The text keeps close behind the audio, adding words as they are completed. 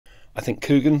I think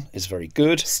Coogan is very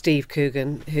good. Steve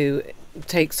Coogan, who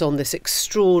takes on this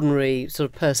extraordinary sort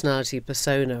of personality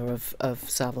persona of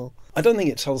Savile. I don't think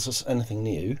it tells us anything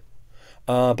new,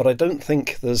 but I don't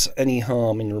think there's any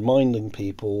harm in reminding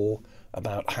people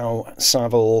about how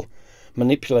Savile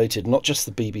manipulated not just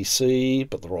the BBC,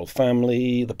 but the royal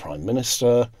family, the Prime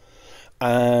Minister,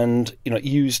 and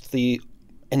used the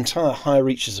entire high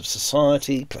reaches of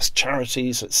society, plus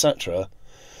charities, etc.,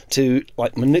 to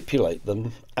manipulate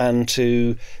them and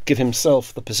to give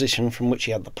himself the position from which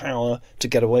he had the power to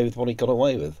get away with what he got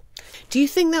away with. Do you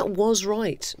think that was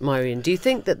right, Meirion? Do you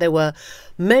think that there were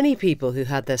many people who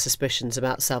had their suspicions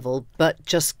about Savile but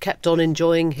just kept on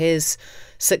enjoying his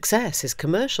success, his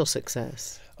commercial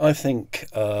success? I think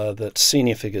that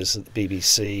senior figures at the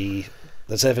BBC,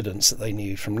 there's evidence that they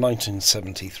knew from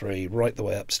 1973 right the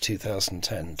way up to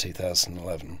 2010,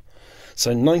 2011.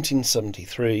 So in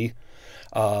 1973,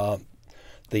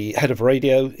 the head of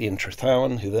radio, Ian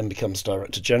Trethowan, who then becomes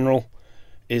Director General,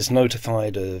 is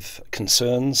notified of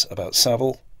concerns about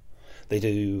Savile. They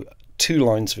do 2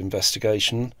 lines of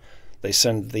investigation. They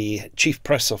send the chief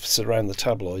press officer around the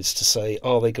tabloids to say,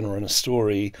 are they going to run a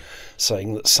story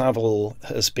saying that Savile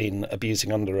has been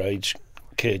abusing underage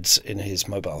kids in his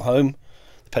mobile home?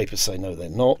 The papers say no, they're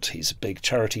not. He's a big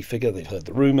charity figure. They've heard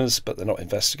the rumours, but they're not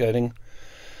investigating.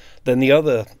 Then the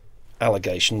other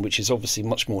allegation, which is obviously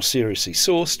much more seriously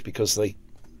sourced because they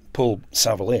pull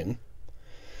Savile in,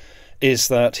 is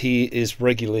that he is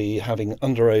regularly having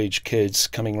underage kids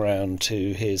coming round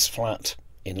to his flat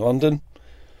in London.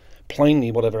 Plainly,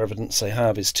 whatever evidence they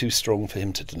have is too strong for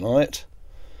him to deny it.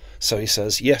 So he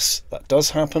says, yes, that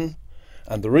does happen,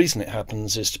 and the reason it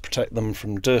happens is to protect them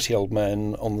from dirty old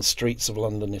men on the streets of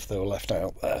London if they were left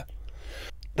out there.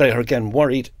 They are again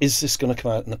worried, is this going to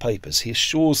come out in the papers? He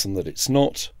assures them that it's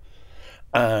not,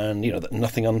 and that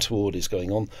nothing untoward is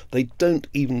going on. They don't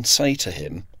even say to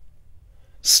him,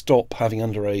 stop having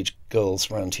underage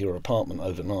girls round to your apartment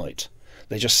overnight.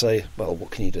 They just say, well, what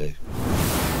can you do?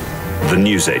 The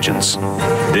Newsagents.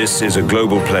 This is a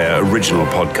Global Player original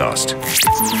podcast.